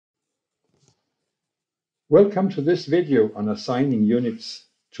Welcome to this video on assigning units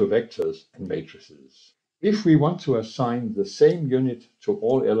to vectors and matrices. If we want to assign the same unit to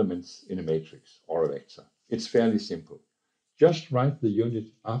all elements in a matrix or a vector, it's fairly simple. Just write the unit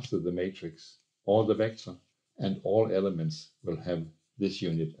after the matrix or the vector, and all elements will have this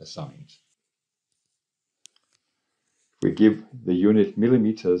unit assigned. If we give the unit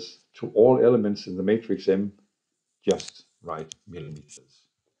millimeters to all elements in the matrix M, just write millimeters.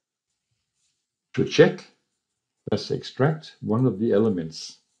 To check, let's extract one of the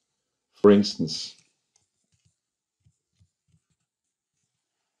elements. For instance,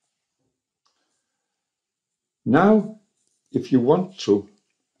 now if you want to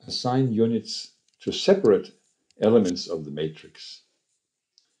assign units to separate elements of the matrix,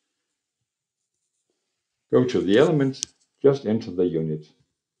 go to the element, just enter the unit.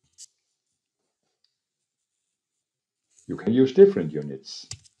 You can use different units.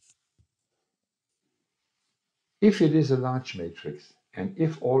 If it is a large matrix, and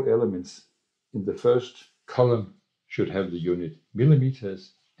if all elements in the first column should have the unit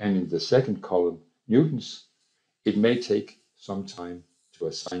millimeters, and in the second column newtons, it may take some time to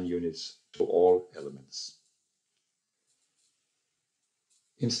assign units to all elements.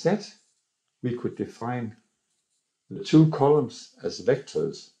 Instead, we could define the two columns as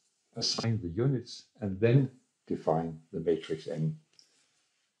vectors, assign the units, and then define the matrix M.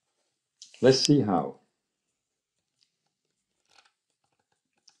 Let's see how.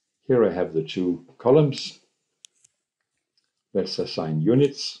 Here I have the two columns. Let's assign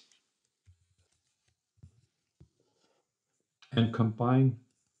units and combine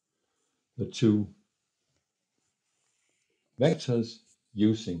the two vectors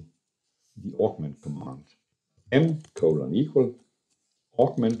using the augment command. M:=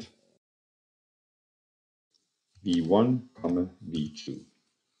 augment v1, v2.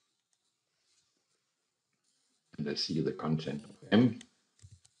 And let's see the content of M.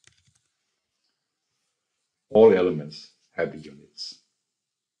 All elements have units.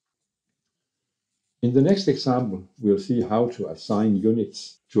 In the next example, we'll see how to assign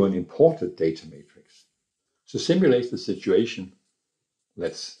units to an imported data matrix. To simulate the situation,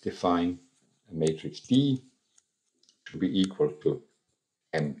 let's define a matrix D to be equal to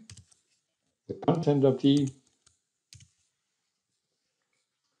M. The content of D.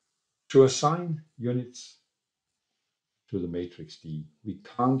 To assign units to the matrix D, we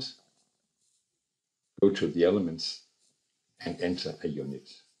can't go to the elements and enter a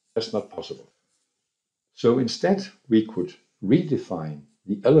unit. That's not possible. So instead, we could redefine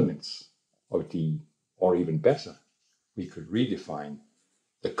the elements of D, or even better, we could redefine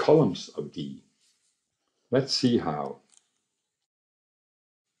the columns of D. Let's see how.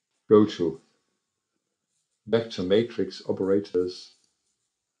 Go to vector matrix operators,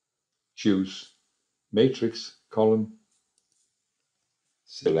 choose matrix column,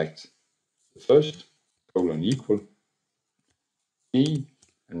 select the first, := D,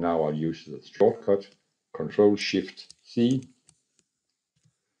 and now I'll use the shortcut Ctrl+Shift+C,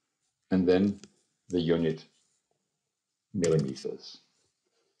 and then the unit millimeters.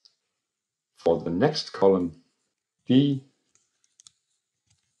 For the next column, D1, :=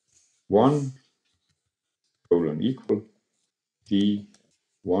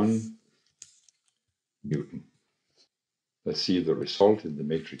 D1 Newton. Let's see the result in the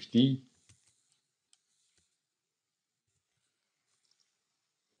matrix D.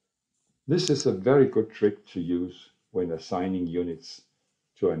 This is a very good trick to use when assigning units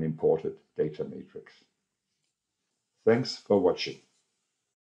to an imported data matrix. Thanks for watching.